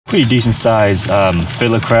Pretty decent size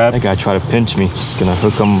filler crab. That guy tried to pinch me. Just gonna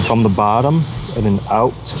hook him from the bottom and then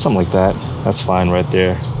out, something like that. That's fine right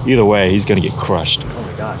there. Either way, he's gonna get crushed. Oh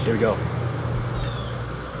my gosh, here we go.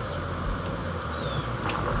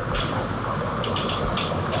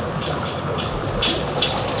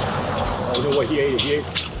 Oh no way, he ate it, he ate it.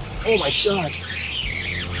 Oh my god.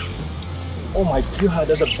 Oh my god,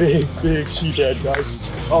 that's a big sheephead, guys.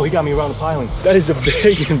 Oh, he got me around the piling. That is a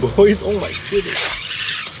big one, boys. Oh my goodness.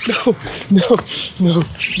 No.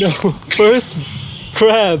 First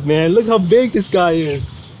crab, man. Look how big this guy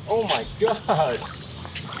is. Oh my gosh.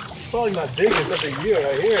 It's probably my biggest of the year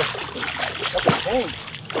right here. That's a tank.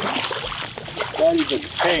 That is a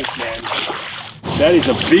tank, man. That is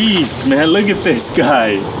a beast, man. Look at this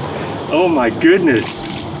guy. Oh my goodness.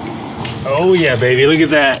 Oh yeah, baby. Look at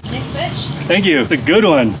that. Nice fish. Thank you. It's a good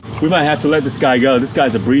one. We might have to let this guy go. This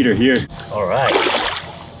guy's a breeder here. All right.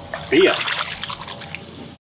 See ya.